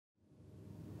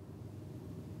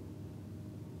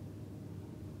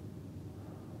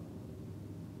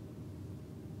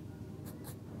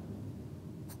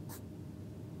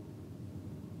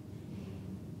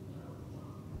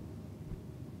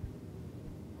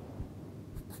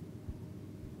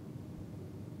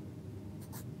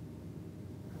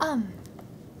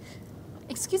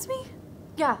Excuse me?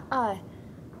 Yeah, I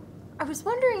was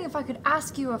wondering if I could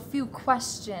ask you a few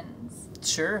questions.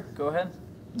 Sure, go ahead.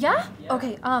 Yeah? Yeah.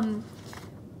 Okay,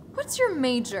 what's your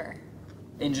major?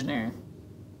 Engineering.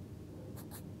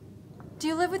 Do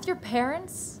you live with your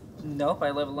parents? Nope, I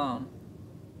live alone.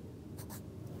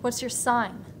 What's your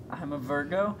sign? I'm a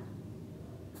Virgo.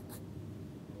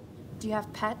 Do you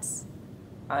have pets?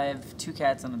 I have 2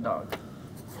 cats and a dog.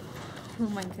 Oh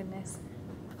my goodness.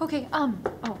 Okay, oh,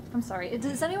 I'm sorry.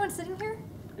 Is anyone sitting here?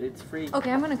 It's free.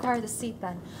 Okay, I'm gonna acquire the seat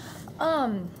then.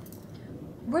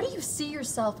 Where do you see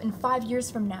yourself in 5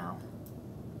 years from now?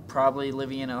 Probably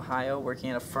living in Ohio, working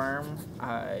at a firm.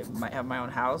 I might have my own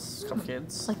house, a couple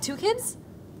kids. Like 2 kids?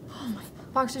 Oh my,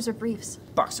 boxers or briefs?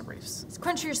 Boxer briefs. It's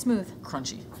crunchy or smooth?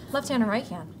 Crunchy. Left hand or right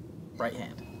hand? Right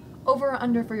hand. Over or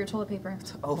under for your toilet paper?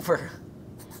 Over.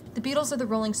 The Beatles or the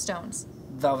Rolling Stones?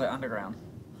 Velvet Underground.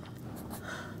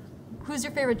 Who's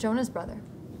your favorite Jonas brother?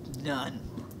 None.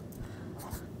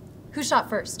 Who shot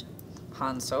first?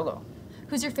 Han Solo.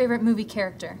 Who's your favorite movie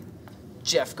character?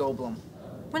 Jeff Goldblum.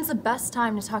 When's the best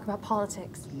time to talk about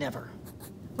politics? Never.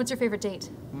 What's your favorite date?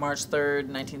 March 3rd,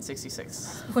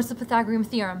 1966. What's the Pythagorean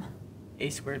theorem? A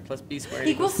squared plus B squared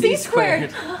Equals C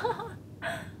squared.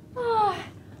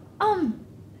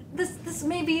 This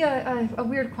may be a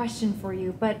weird question for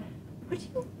you, but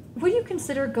would you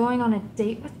consider going on a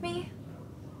date with me?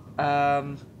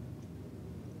 Yeah.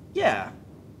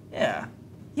 Yeah.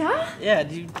 Yeah? Yeah,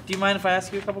 do you mind if I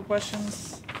ask you a couple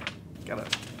questions? Got a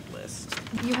list.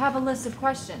 You have a list of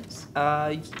questions.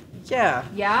 Yeah.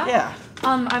 Yeah? Yeah.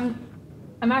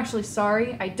 I'm actually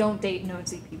sorry. I don't date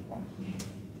nosy people.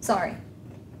 Sorry.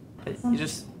 You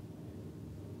just